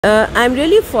I'm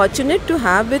really fortunate to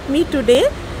have with me today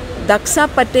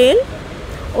Daxa Patel.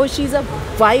 Oh, she's a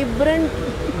vibrant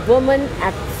woman,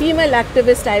 female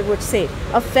activist, I would say,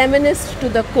 a feminist to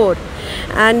the core.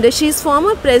 And she's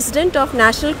former president of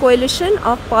National Coalition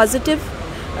of Positive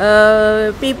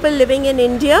People Living in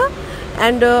India,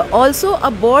 and also a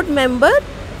board member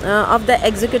of the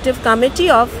executive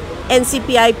committee of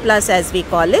NCPI Plus, as we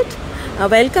call it.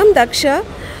 Welcome, Daksha.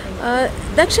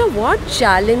 Daksha, what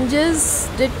challenges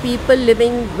did people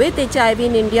living with HIV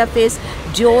in India face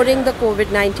during the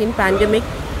COVID-19 pandemic,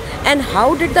 and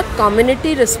how did the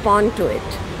community respond to it?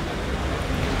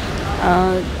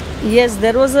 Yes,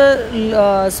 there was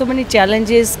so many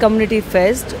challenges community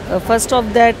faced. First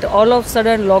of that, all of a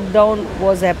sudden lockdown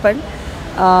was happened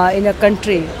in a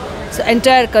country, so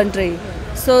entire country.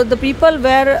 So the people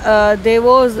were they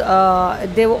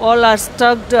all are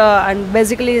stuck, and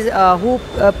basically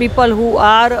people who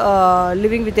are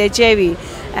living with HIV,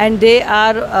 and they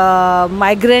are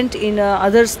migrant in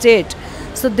other state.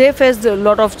 So they faced a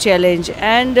lot of challenge,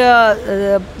 and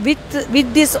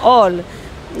with this all,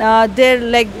 they're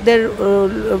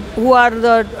who are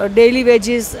the daily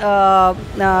wages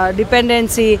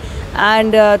dependency,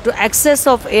 and to access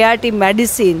of ART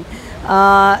medicine.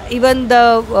 Even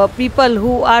the people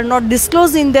who are not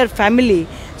disclosed in their family.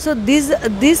 So this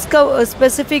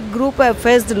specific group have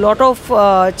faced a lot of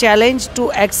challenge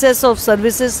to access of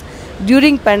services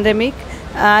during pandemic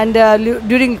and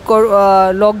during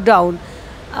lockdown.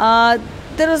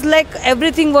 There was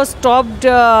everything was stopped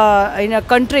in a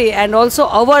country, and also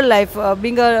our life,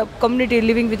 being a community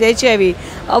living with HIV,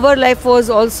 our life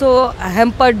was also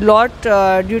hampered lot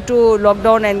due to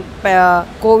lockdown and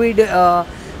COVID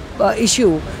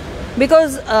issue,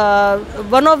 because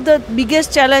one of the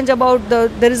biggest challenge about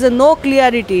there is no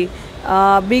clarity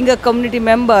being a community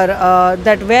member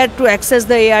that where to access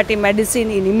the ART medicine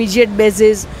in immediate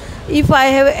basis. If I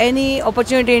have any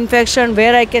opportunity infection,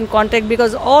 where I can contact,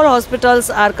 because all hospitals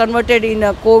are converted in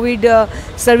a COVID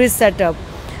service setup.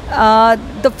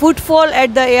 The footfall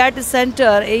at the ART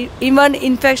center, even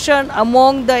infection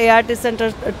among the ART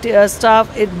center staff,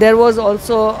 there was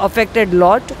also affected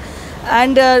lot.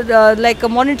 And like a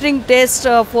monitoring test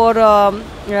for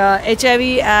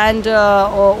HIV and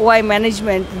OI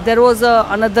management, there was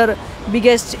another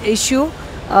biggest issue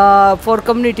for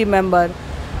community member.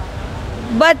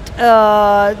 But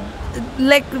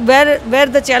where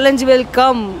the challenge will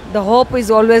come, the hope is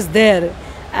always there.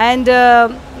 And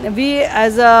we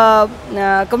as a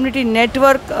community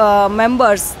network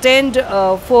members stand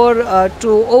to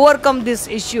overcome this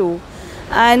issue.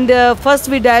 And first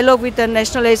we dialogue with the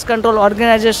National AIDS Control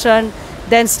Organization,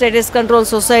 then State AIDS Control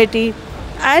Society,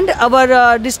 and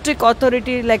our district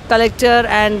authority like collector,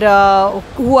 and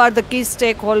who are the key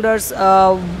stakeholders.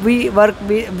 We work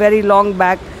very long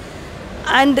back,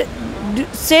 and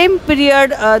same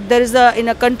period there is in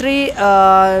a country in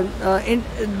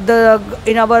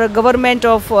our government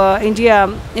of India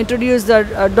introduced the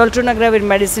dolutegravir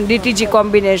medicine DTG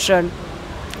combination,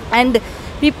 and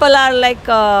people are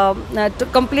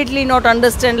completely not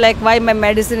understand why my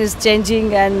medicine is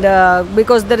changing, and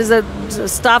because there is a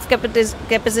staff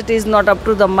capacity is not up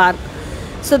to the mark.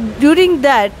 So during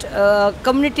that,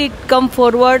 community come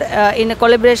forward in a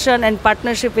collaboration and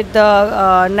partnership with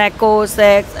the NACO,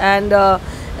 SEX, and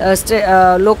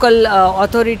local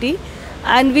authority,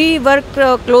 and we work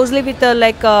closely with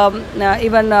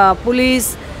even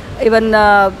police, even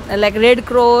Red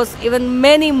Cross, even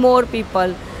many more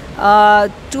people. We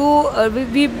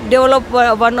develop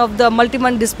one of the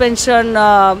multi-month dispensation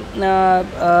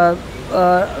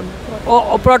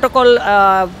protocol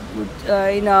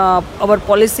in our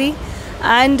policy,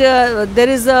 and there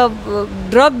is a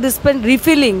drug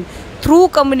refilling through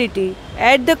community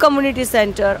at the community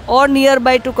center or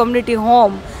nearby to community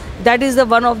home. That is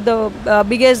one of the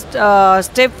biggest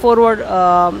step forward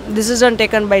decision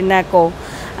taken by NACO,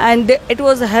 and it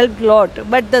was helped a lot.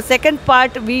 But the second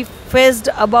part we faced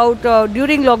about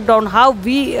during lockdown, how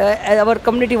we our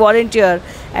community volunteer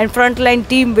and frontline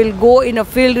team will go in a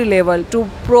field level to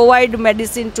provide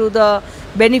medicine to the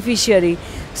beneficiary.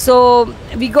 So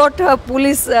we got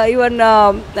police even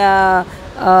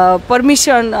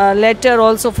permission letter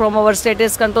also from our State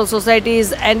AIDS Control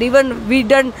Societies, and even we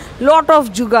done lot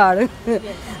of jugaad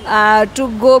to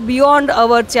go beyond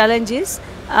our challenges.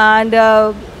 And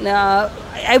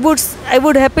I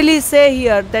would happily say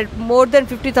here that more than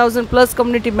 50,000 plus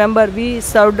community member we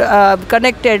served,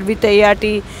 connected with ART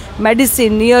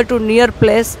medicine near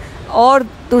place, or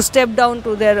to step down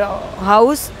to their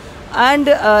house, and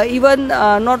even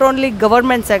not only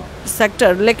government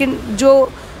sector,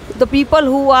 the people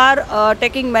who are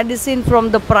taking medicine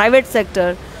from the private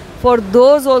sector, For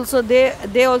those also,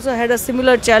 they also had a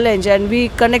similar challenge, and we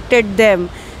connected them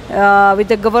with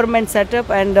the government setup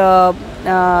and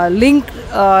linked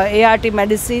ART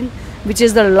medicine, which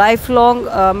is the lifelong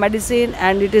medicine,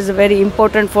 and it is very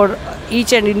important for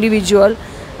each and individual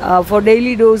for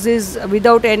daily doses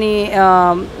without any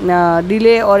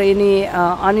delay or any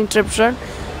uninterruption.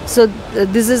 So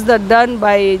this is done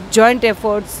by joint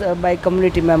efforts by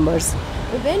community members.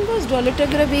 When was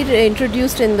dolutegravir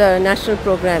introduced in the national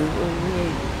program?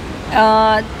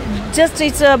 Just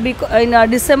it's in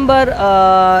December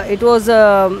it was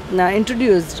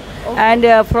introduced. Okay.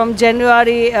 And from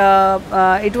January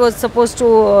it was supposed to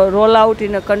roll out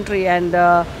in a country, and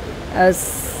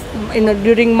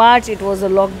during March it was a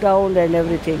lockdown and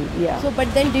everything. Yeah. So,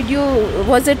 but then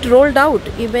was it rolled out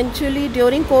eventually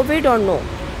during COVID or no?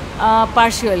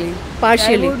 Partially.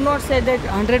 I would not say that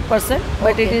 100%,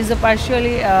 but okay. It is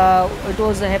partially it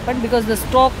was happened because the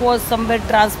stock was somewhere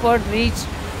transferred, reached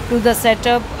to the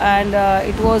setup, and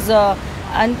it was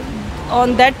and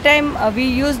on that time we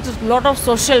used a lot of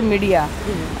social media.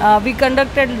 We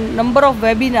conducted number of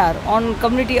webinar on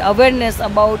community awareness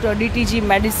about DTG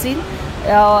medicine.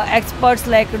 Experts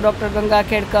like Dr. Ganga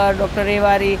Khedkar, Dr.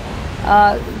 Revari,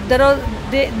 there are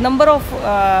the number of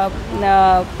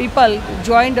people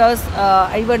joined us.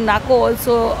 Even NACO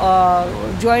also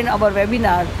joined our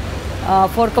webinar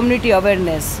for community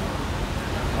awareness.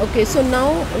 Okay, so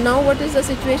now what is the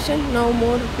situation? Now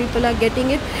more people are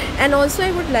getting it, and also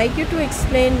I would like you to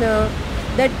explain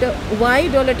that why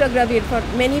dolutegravir. For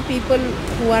many people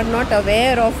who are not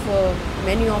aware of,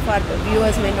 many of our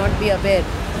viewers may not be aware,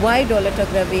 why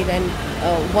dolutegravir, and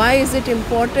why is it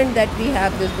important that we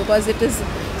have this? Because it is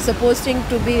supposed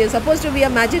to be a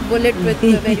magic bullet with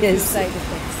very few side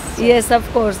effects. So. Yes,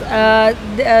 of course.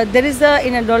 There is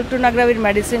in a dolutegravir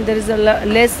medicine there is a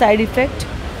less side effect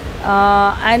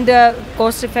and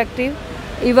cost effective.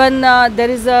 Even there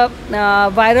is a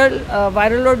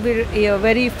viral load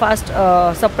very fast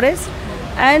suppressed,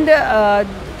 and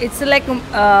it's like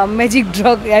a magic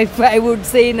drug, I would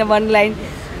say in one line.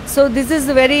 So this is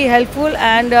very helpful,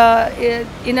 and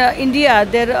in India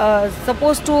there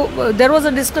was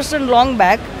a discussion long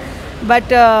back, but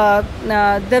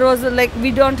there was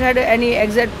we don't had any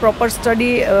exact proper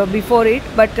study before it,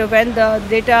 but when the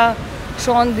data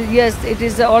shown, yes, it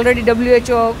is already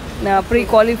WHO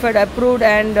pre-qualified, approved,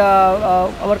 and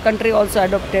our country also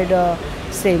adopted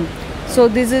same. So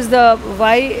this is the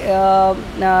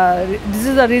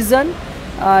reason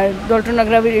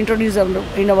dolutegravir introduced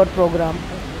in our program.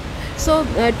 So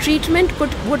treatment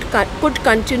could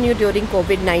continue during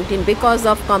COVID-19 because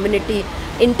of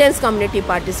intense community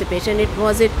participation.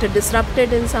 Was it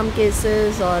disrupted in some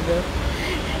cases, or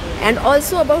and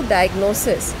also about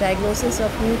diagnosis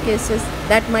of new cases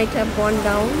that might have gone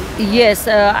down? Yes,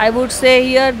 I would say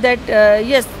here that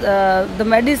yes, the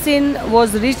medicine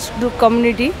was reached to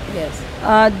community. Yes.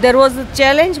 There was a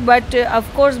challenge, but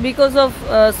of course because of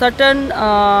certain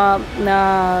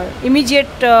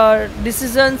immediate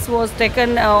decisions was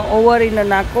taken over in a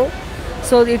NACO,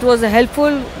 so it was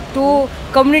helpful to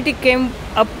community came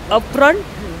up front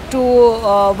to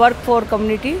work for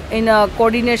community in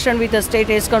coordination with the state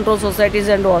AIDS control societies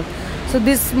and all. So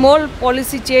this small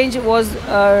policy change was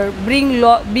bring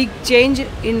big change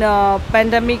in a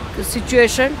pandemic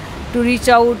situation to reach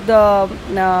out the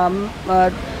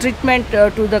treatment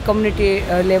to the community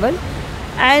level.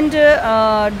 And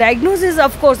diagnosis,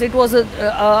 of course, it was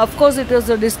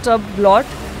a disturbed lot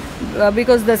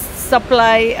because the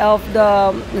supply of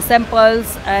the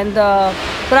samples and the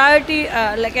priority,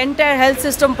 like entire health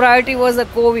system priority was the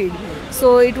COVID.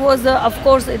 So it was, of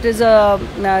course, it is a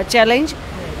challenge,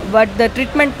 but the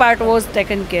treatment part was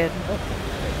taken care.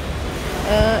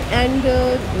 And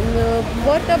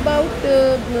what about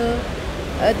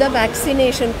the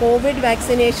vaccination, COVID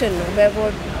vaccination?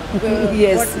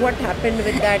 Yes. What happened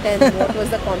with that, and what was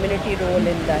the community role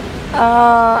in that?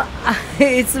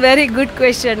 It's very good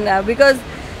question because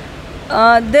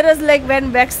there is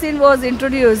when vaccine was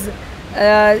introduced,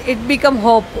 it became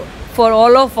hope for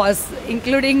all of us,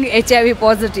 including HIV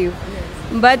positive.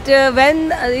 But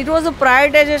when it was a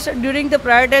prioritization, during the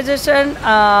prioritization,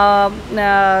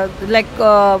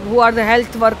 who are the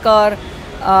health worker,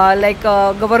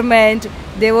 government,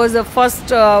 there was a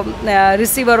first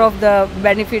receiver of the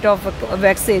benefit of a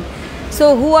vaccine.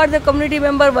 So who are the community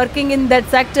member working in that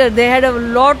sector? They had a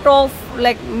lot of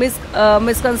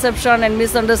misconception and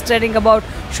misunderstanding about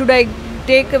should I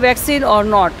take a vaccine or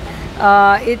not.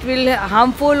 It will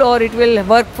harmful or it will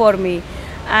work for me.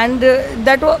 And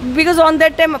that was because on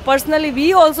that time personally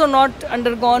we also not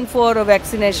undergone for a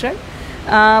vaccination,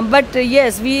 But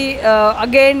yes, we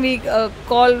again we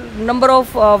call number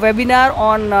of webinar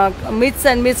on myths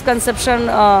and misconception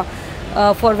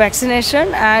for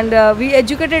vaccination, and we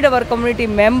educated our community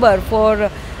member for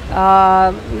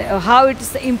how it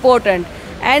is important.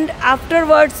 And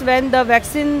afterwards, when the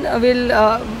vaccine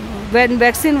when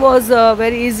vaccine was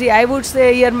very easy, I would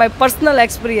say here my personal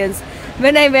experience.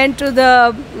 When I went to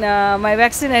the my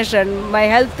vaccination, my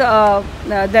health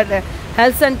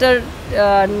center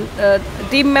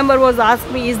team member was asked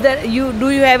me, do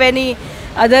you have any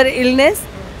other illness?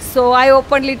 So I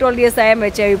openly told, yes, I am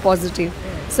HIV positive.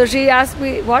 So she asked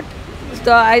me what?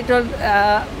 So I told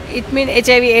it means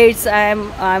HIV AIDS.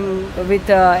 I'm with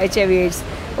HIV AIDS.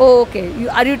 Oh, okay.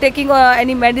 Are you taking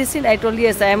any medicine? I told,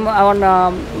 yes, I am on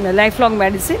lifelong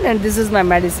medicine, and this is my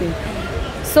medicine.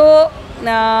 So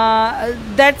that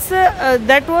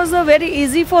was very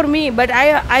easy for me, but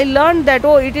I learned that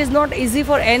it is not easy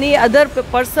for any other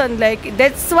person. Like,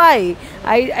 that's why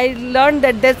I learned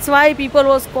that's why people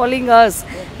was calling us,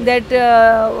 that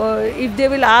if they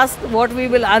will ask what we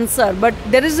will answer, but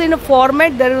there is in a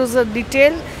format, there is a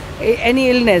detail, any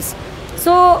illness.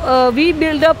 So we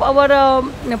build up our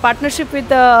partnership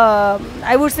with,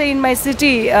 I would say in my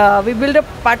city, we build up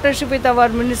partnership with our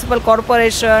municipal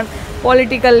corporation,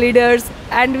 political leaders,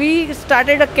 and we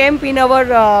started a camp in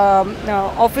our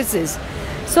offices.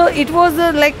 So it was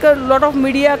like a lot of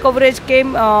media coverage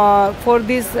came for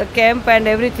this camp and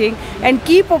everything, and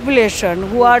key population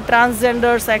who are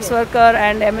transgender, sex worker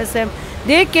and MSM,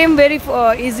 they came very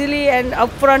easily and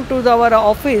upfront to our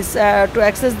office to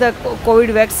access the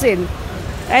COVID vaccine.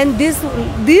 And this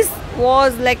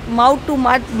was like mouth to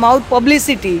mouth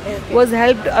publicity. Okay. Was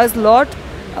helped us lot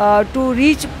to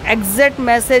reach exact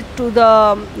message to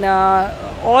the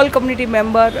all community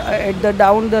member at the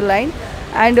down the line.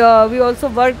 And we also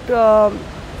worked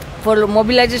for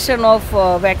mobilization of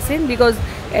vaccine, because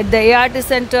at the ART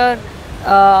center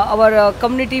our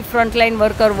community frontline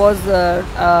worker was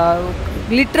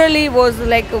literally was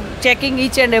like checking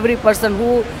each and every person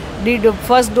who did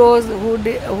first dose,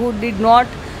 who did not.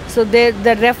 So the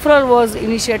referral was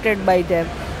initiated by them.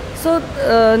 So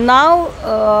now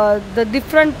the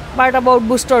different part about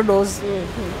booster dose.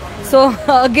 Mm-hmm. So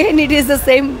again it is the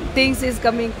same things is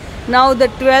coming. Now the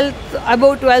 12th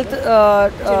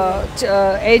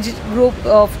age group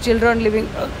of children living,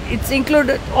 it's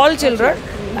include all children,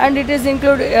 and it is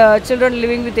include children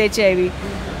living with HIV.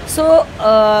 So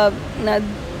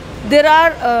there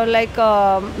are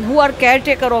who are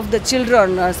caretaker of the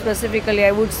children specifically,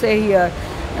 I would say here.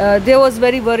 They was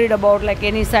very worried about like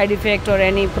any side effect or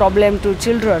any problem to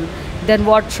children. Then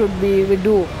what should we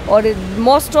do? Or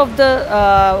most of the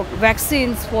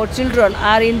vaccines for children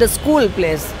are in the school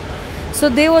place. So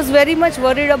they was very much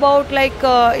worried about like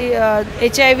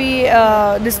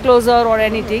HIV disclosure or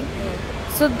anything.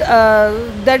 So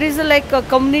that is like a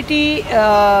community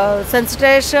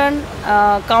sensitization,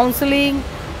 counseling,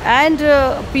 and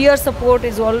peer support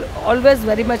is always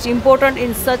very much important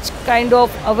in such kind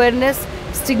of awareness,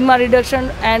 stigma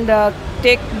reduction, and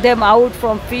take them out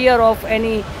from fear of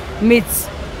any myths.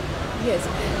 Yes.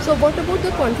 So what about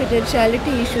the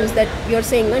confidentiality issues that you're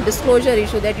saying, disclosure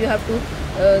issue that you have to,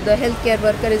 the healthcare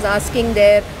worker is asking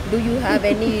there, do you have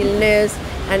any illness?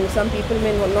 And some people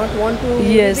may not want to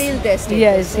reveal their status.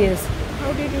 Yes, yes.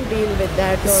 How did you deal with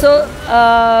that? So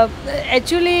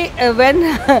actually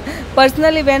when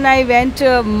personally when I went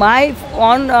my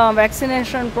own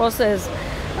vaccination process,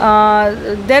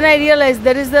 then I realized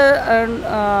there is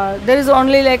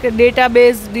only like a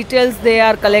database details they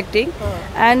are collecting.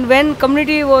 And when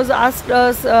community was asked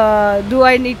us, do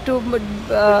I need to,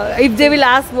 if they will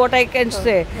ask what I can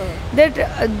say, that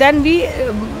then we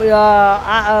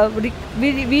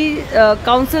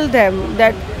counsel them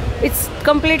that it's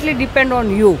completely depend on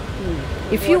you.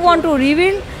 If you want to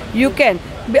reveal, you can.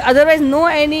 Otherwise, no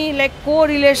any like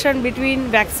correlation between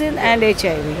vaccine and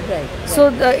HIV. Right. So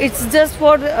it's just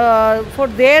for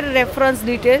their reference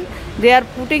detail they are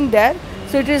putting there.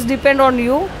 So it is depend on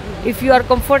you. If you are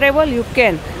comfortable, you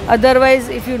can. Otherwise,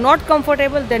 if you are not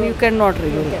comfortable, then you cannot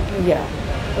reveal. Yeah.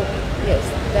 Okay. Yes,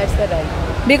 that's the right.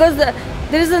 Because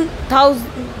there is a thousand.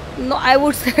 No, I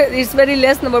would say it's very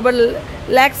less number, but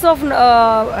lakhs of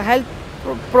health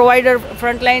provider,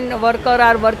 frontline worker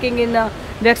are working in a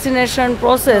vaccination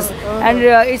process, and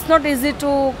it's not easy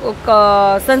to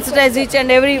sensitize each and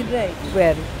everywhere.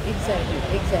 Right. Exactly.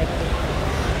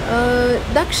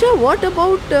 Daksha, what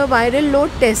about viral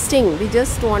load testing? We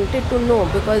just wanted to know,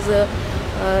 because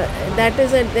that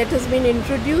has been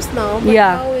introduced now. But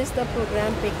how is the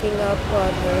program picking up?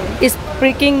 It's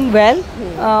picking well.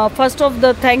 First of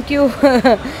the thank you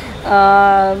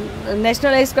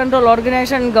National AIDS Control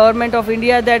Organization and Government of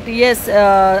India that yes,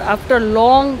 after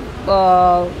long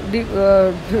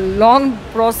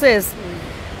process,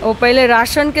 वो पहले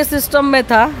ration के system में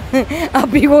था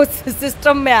अभी वो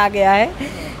system में आ गया है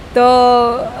तो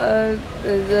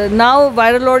now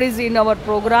viral load is in our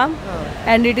program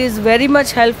and it is very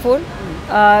much helpful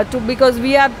because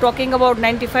we are talking about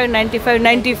 95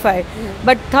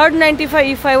 but third 95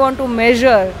 if I want to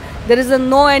measure there is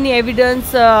no any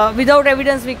evidence without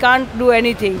evidence we can't do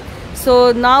anything.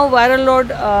 So now viral load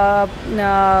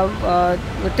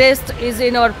test is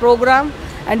in our program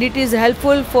and it is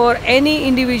helpful for any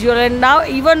individual, and now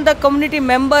even the community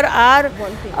member are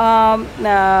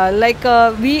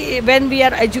when we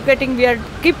are educating we are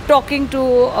keep talking to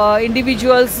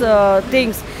individuals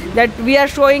things that we are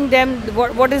showing them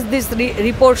what is this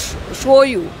report show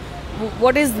you,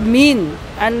 what is mean,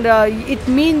 and it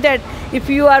mean that if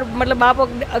you are मतलब आप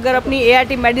अगर अपनी ART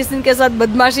medicine के साथ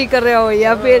बदमाशी कर रहे हो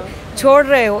या फिर छोड़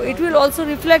रहे हो it will also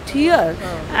reflect here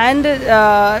and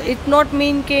it not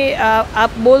mean कि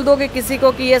आप बोल दोगे किसी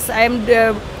को कि yes I am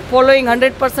following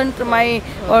 100% my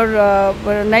or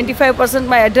 95%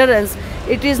 my adherence.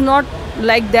 It is not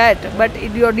like that, but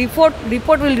your report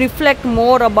will reflect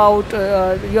more about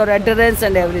your adherence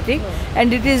and everything,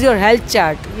 and it is your health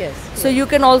chart. Yes. So you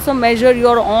can also measure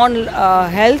your own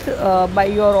health by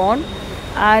your own,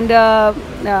 and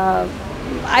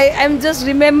I am just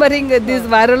remembering this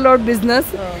viral load business.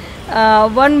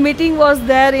 One meeting was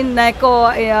there in NACO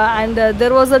and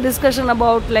there was a discussion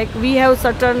about like we have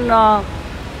certain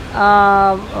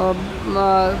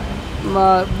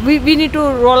we need to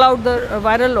roll out the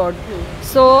viral load.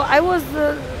 So I was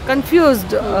confused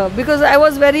because I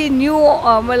was very new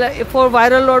for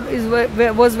viral load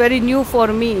was very new for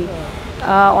me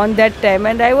on that time,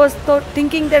 and I was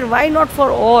thinking that why not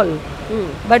for all.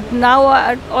 But now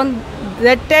on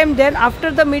that time, then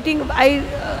after the meeting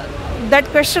that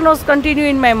question was continuing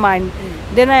in my mind.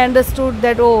 Then I understood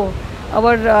that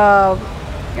our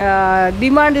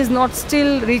demand is not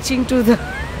still reaching to the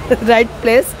right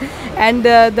place, and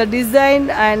the design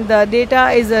and the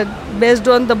data is based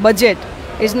on the budget.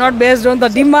 It's not based on the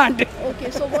demand.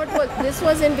 Okay, so this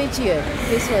was in which year?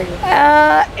 This was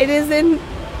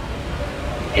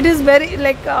it is very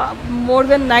like more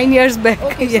than 9 years back.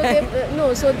 Okay,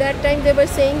 so so that time they were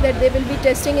saying that they will be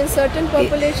testing in certain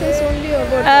populations only, or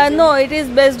what? No, it is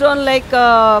based on like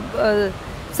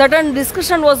certain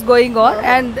discussion was going on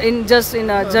and in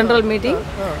a general meeting,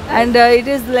 and it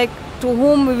is like to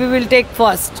whom we will take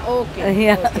first. Okay.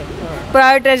 Yeah. Okay.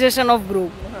 Prioritization of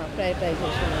group.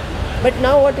 Prioritization. But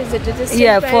now what is it? It is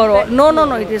for all.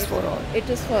 No, it is for all. It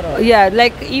is for all. Yeah,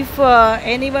 like if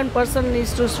any one person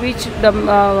needs to switch the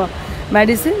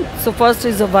medicine, so first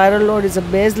is a viral load is a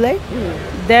baseline.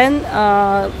 Then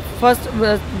first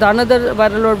the another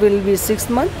viral load will be 6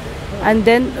 months, and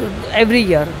then every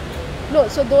year. No,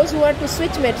 so those who are to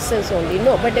switch medicines only.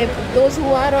 No, but if those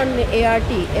who are on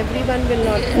ART, everyone will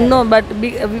not. No, but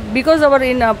because our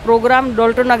in program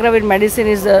dolutegravir medicine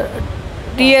is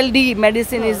TLD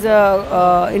medicine is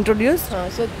introduced.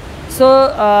 So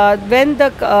when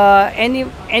the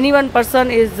any one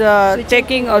person is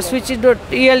taking or switching to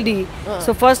TLD,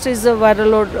 so first is the viral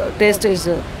load test is.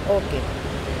 Okay.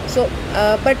 So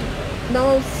but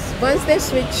now once they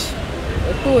switch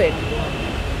to it,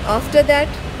 after that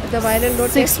the viral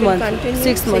load test will continue.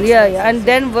 6 months. Yeah, and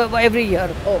then every year.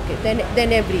 Okay.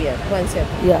 Then every year, once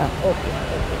every. Yeah. Okay.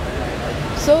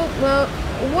 So.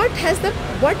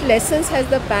 What lessons has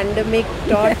the pandemic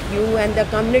taught you and the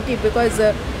community? Because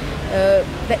the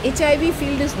HIV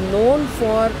field is known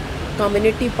for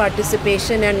community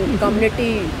participation, and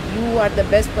community, you are the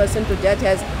best person to judge,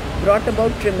 has brought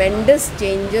about tremendous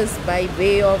changes by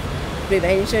way of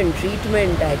prevention,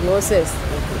 treatment, diagnosis.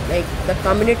 Like the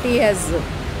community has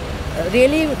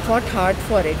really fought hard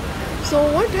for it. So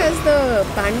what has the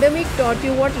pandemic taught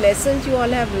you? What lessons you all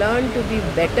have learned to be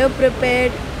better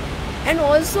prepared? And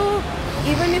also,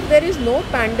 even if there is no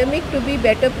pandemic, to be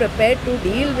better prepared to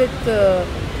deal with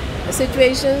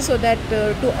situations, so that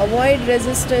to avoid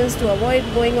resistance, to avoid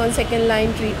going on second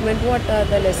line treatment. What are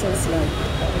the lessons learned?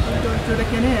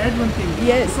 Can I add one thing?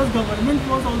 Yes. Because government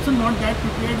was also not that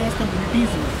prepared as communities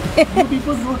were. You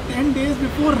people wrote 10 days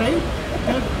before, right?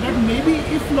 That maybe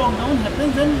if lockdown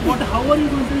happens, then how are you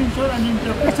going to ensure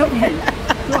uninterrupted supply?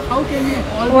 So how can you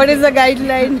all... What is the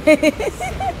guideline?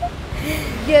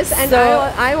 Yes, and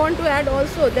So- I want to add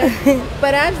also that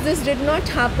perhaps this did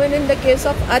not happen in the case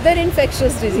of other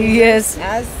infectious diseases Yes.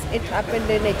 as it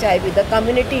happened in HIV, the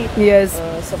community Yes.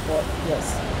 support.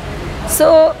 Yes.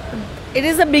 So it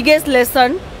is the biggest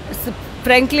lesson.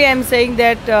 Frankly, I'm saying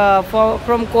that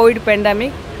from COVID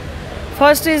pandemic.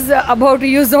 First is about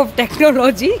use of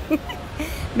technology.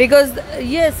 Because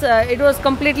yes, it was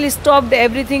completely stopped.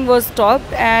 Everything was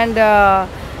stopped, and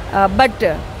but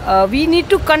we need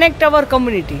to connect our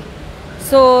community.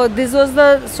 So this was the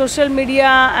social media,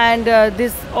 and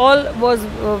this all was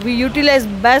we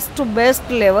utilized best to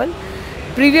best level.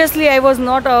 Previously, I was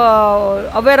not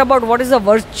aware about what is a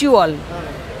virtual,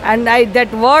 and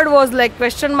that word was like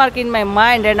question mark in my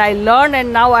mind, and I learned,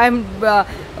 and now I am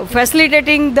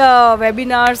facilitating the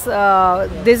webinars.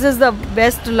 This is the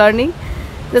best learning.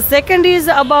 The second is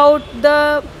about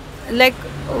the like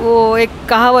वो एक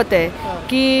कहावत है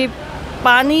कि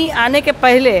पानी आने के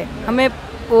पहले हमें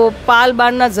वो पाल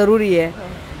बांधना ज़रूरी है.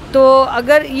 तो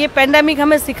अगर ये पेंडेमिक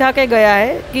हमें सिखा के गया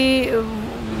है कि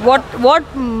what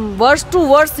worst to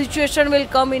worst situation will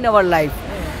come in our life.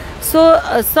 So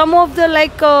some of the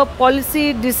like policy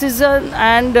decision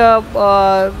and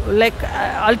like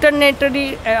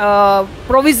alternatory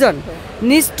provision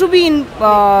needs to be in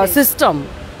system.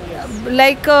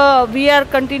 Like we are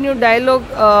continued dialogue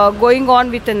going on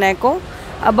with NACO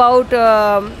about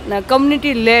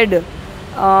community-led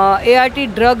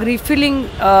ART drug refilling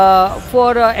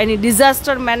for any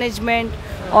disaster management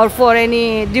or for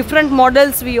any different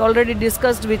models we already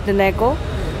discussed with the NACO.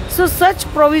 So such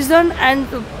provision and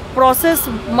process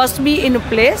must be in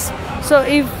place. So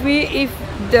if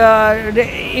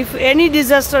any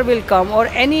disaster will come or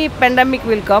any pandemic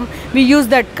will come, we use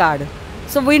that card.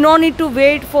 So we no need to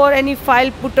wait for any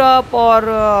file put up or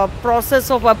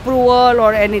process of approval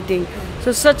or anything.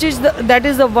 So such is that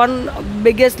is the one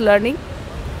biggest learning.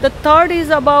 The third is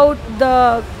about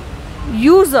the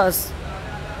users,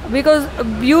 because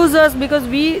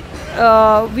we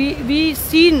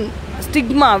seen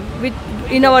stigma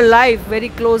in our life very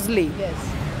closely. Yes.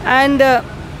 And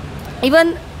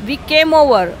even we came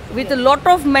over with a lot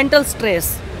of mental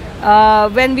stress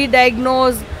when we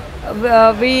diagnosed.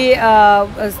 We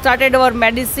started our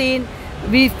medicine,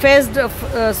 we faced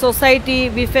society,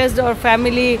 we faced our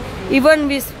family, even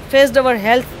we faced our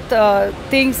health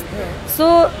things.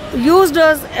 So used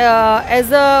us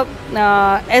as a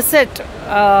asset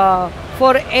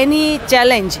for any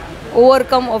challenge,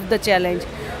 overcome of the challenge.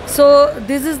 So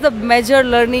this is the major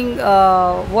learning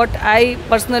what I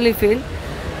personally feel.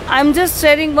 I'm just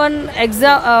sharing one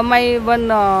my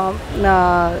one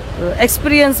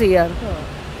experience here.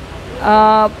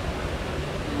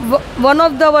 One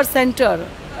of our center,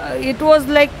 it was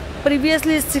like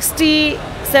previously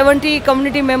 60-70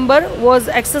 community member was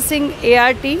accessing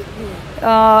ART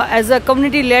as a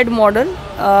community-led model,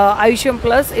 Ayusham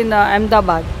Plus in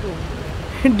Ahmedabad.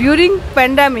 During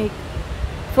pandemic,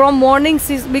 from morning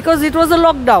 6, because it was a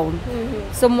lockdown,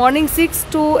 so morning 6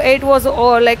 to 8 was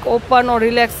like open or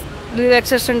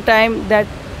relaxation time. That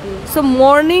so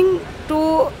morning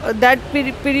to that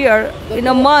period in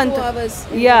a month, 2 hours.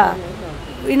 yeah,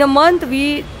 in a month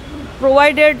we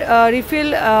provided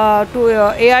refill to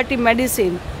ART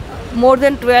medicine more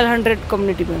than 1200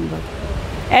 community members.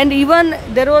 And even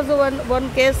there was one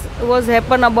case was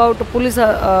happen about police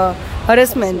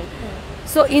harassment.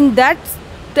 So in that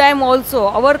time also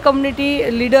our community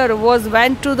leader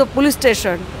went to the police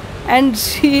station, and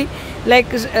she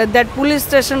that police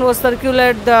station was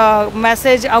circulated the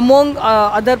message among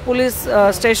other police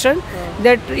station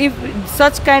that if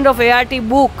such kind of ART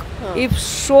book if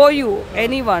show you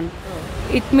anyone,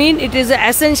 it mean it is an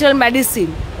essential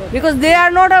medicine, because they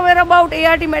are not aware about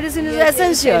ART medicine is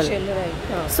essential.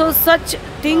 Right. So such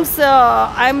things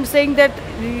I am saying that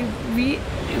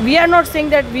we are not saying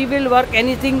that we will work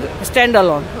anything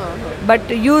standalone, but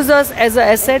use us as an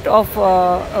asset of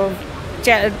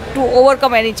to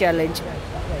overcome any challenge.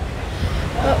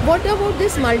 What about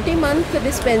this multi-month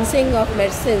dispensing of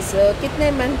medicines?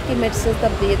 कितने month की medicines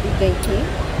तब दे दी गई थी?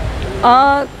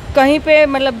 कहीं पे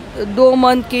मतलब 2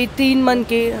 month की 3 month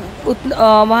की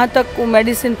वहाँ तक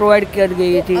मेडिसिन प्रोवाइड कर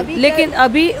गई थी. लेकिन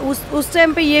अभी उस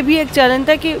टाइम पे ये भी एक चैलेंज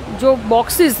था कि जो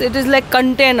boxes, it is like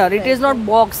container, it is not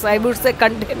box, I would say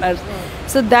container.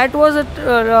 So that was a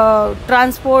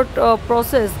transport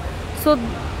process. So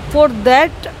for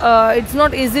that it's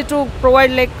not easy to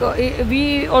provide, like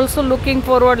we also looking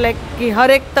forward like कि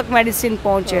हर एक तक medicine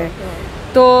पहुँचे.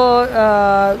 तो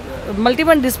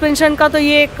multiple dispensation का तो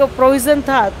ये एक provision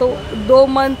था. तो 2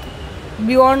 month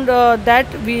beyond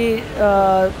that we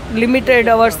limited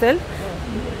our self.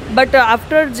 But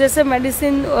after जैसे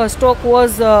medicine stock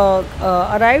was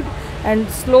arrived, and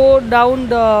slow down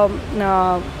the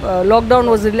lockdown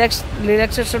was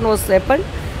relaxation was happened.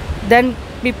 Then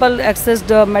people accessed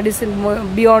the medicine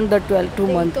beyond the 2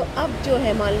 months. तो अब जो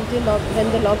है मान लीजिए when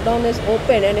the lockdown is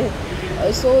open and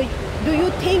so do you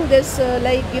think this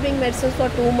like giving medicines for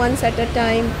 2 months at a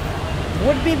time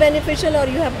would be beneficial, or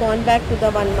you have gone back to the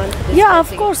 1 month dispensing? Yeah, of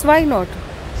course, why not?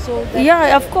 So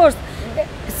Yeah, of course.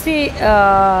 See,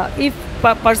 if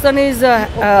person is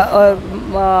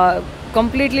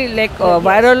completely like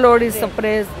viral load is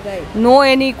suppressed, Right. no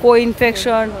any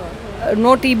co-infection,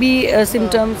 no TB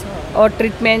symptoms or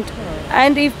treatment,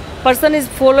 and if person is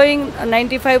following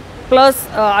 95 plus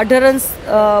adherence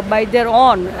by their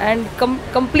own and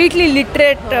completely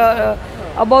literate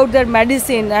about their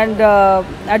medicine and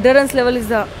adherence level is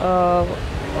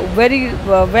very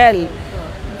well,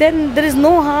 then there is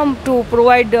no harm to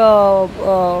provide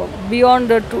beyond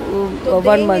तो 1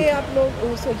 देंगे month. आप लोग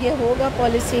so ये होगा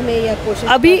policy में या कोशिश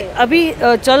अभी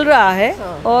चल रहा है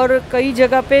और कई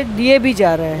जगह पे दिए भी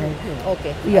जा रहे हैं.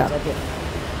 Okay. Yeah.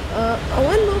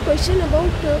 One more question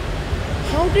about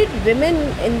how did women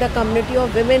in the community or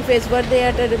women face, were they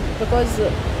at a, because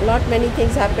many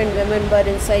things happened, women were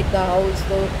inside the house,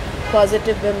 so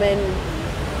positive women,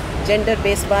 gender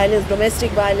based violence,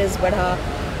 domestic violence बढ़ा,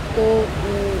 तो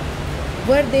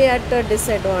were they at a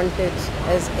disadvantage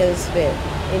as elsewhere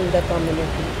in the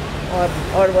community,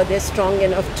 or were they strong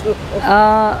enough to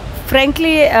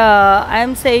Frankly, I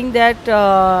am saying that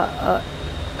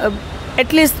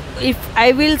at least if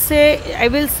I will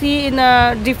see in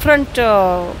a different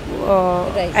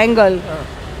Right. angle,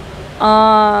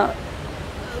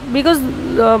 because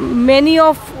many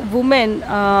of women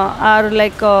are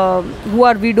like who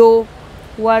are widow,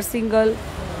 who are single,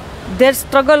 their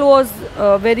struggle was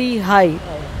very high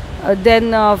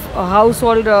than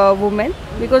household women,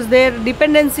 because their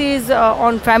dependency is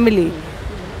on family,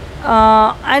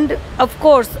 and of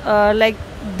course like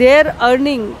their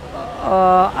earning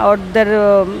or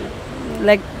their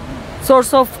like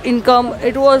source of income,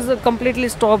 it was completely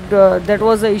stopped. That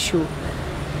was the issue.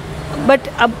 But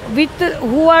with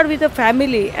who are with a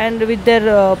family and with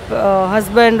their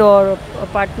husband or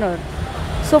partner,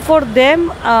 so for them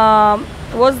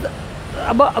was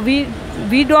about,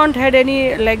 we don't had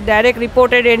any like direct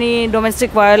reported any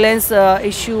domestic violence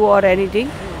issue or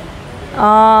anything.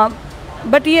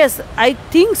 But yes, I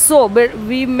think so. But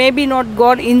we maybe not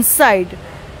gone inside,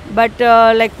 but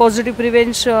like positive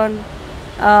prevention,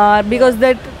 because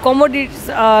that commodities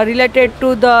related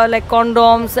to the like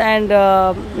condoms and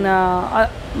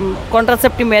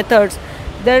contraceptive methods,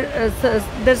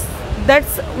 that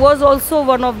was also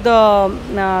one of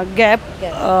the gap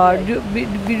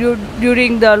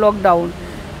during the lockdown.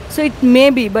 So it may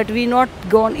be, but we not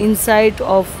gone inside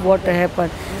of what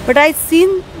happened. But I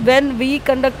seen when we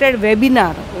conducted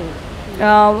webinar,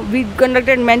 we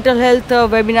conducted mental health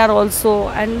webinar also,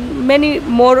 and many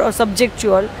more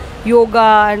subjectual,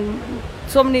 yoga and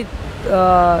so many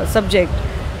subject.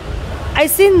 I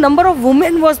seen number of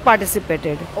women was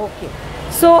participated. okay.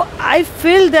 So I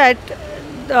feel that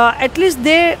at least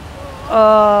they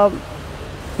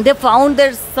found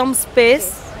there's some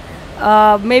space.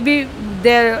 Maybe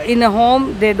they're in a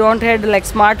home, they don't have like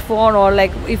smartphone, or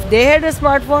like if they had a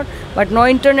smartphone but no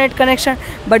internet connection,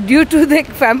 but due to the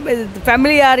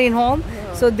family are in home,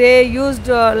 so they used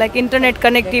like internet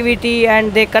connectivity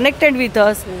and they connected with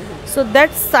us. So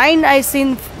that sign I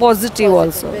seen positive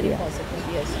also. Very Yeah. positive,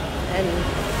 yes.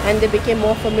 And they became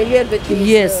more familiar with these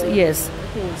Yes.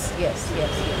 things. Yes.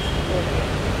 Okay.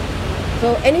 So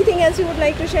anything else you would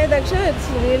like to share, Daksha? It's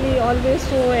really always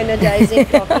so energizing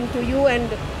talking to you, and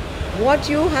what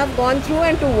you have gone through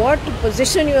and to what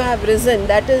position you have risen.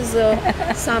 That is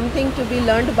something to be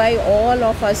learned by all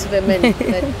of us women.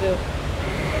 That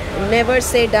never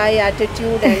say die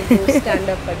attitude and to stand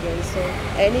up again. So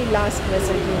any last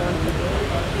message you want to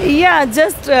give? Yeah,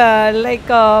 just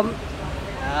like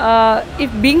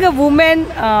if being a woman,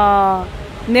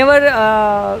 never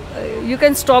you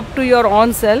can stop to your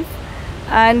own self,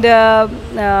 and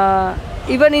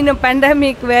even in a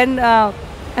pandemic when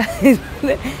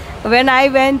when I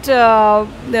went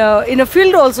in a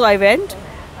field also I went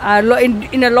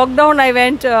in a lockdown I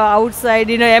went outside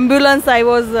in an ambulance. I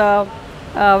was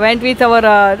went with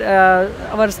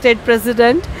our state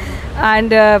president,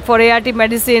 and for ART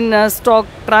medicine stock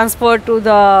transfer to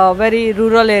the very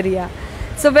rural area.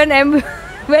 So when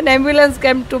when ambulance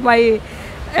came to my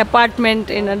apartment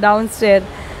in a downstairs,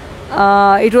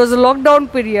 it was a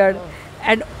lockdown period,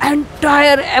 and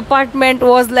entire apartment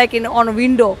was like on a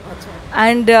window.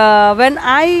 And when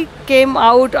I came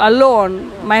out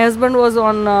alone, my husband was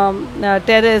on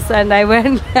terrace, and I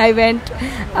went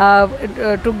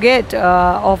to get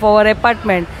of our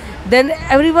apartment. Then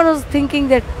everyone was thinking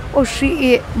that, oh,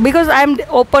 because I'm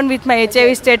open with my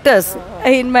HIV status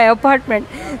in my apartment,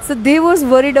 so they was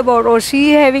worried about, oh,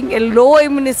 she having a low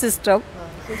immune system,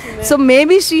 so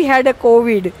maybe she had a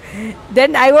COVID.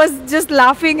 Then I was just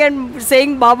laughing and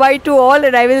saying bye-bye to all,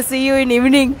 and I will see you in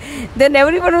evening. Then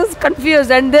everyone was confused,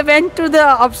 and they went to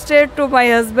the upstairs to my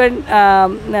husband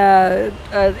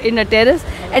in a terrace,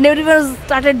 and everyone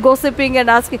started gossiping and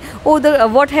asking, oh,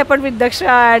 what happened with Daksha,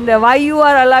 and why you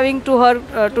are allowing to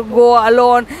her to go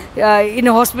alone in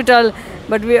a hospital.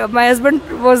 But my husband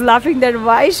was laughing that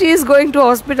why she is going to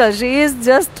hospital. She is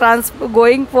just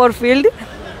going for field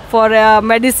for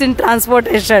medicine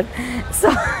transportation.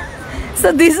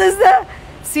 So this is the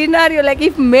scenario. Like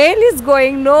if male is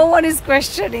going, no one is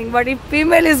questioning. But if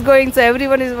female is going, so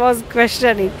everyone was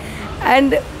questioning.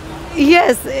 And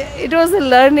yes, it was a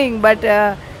learning. But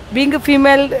being a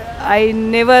female, I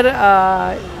never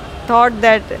thought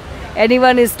that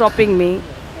anyone is stopping me.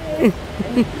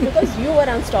 Because you were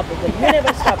unstoppable. You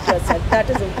never stopped yourself. That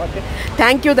is important.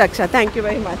 Thank you, Daksha. Thank you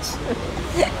very much.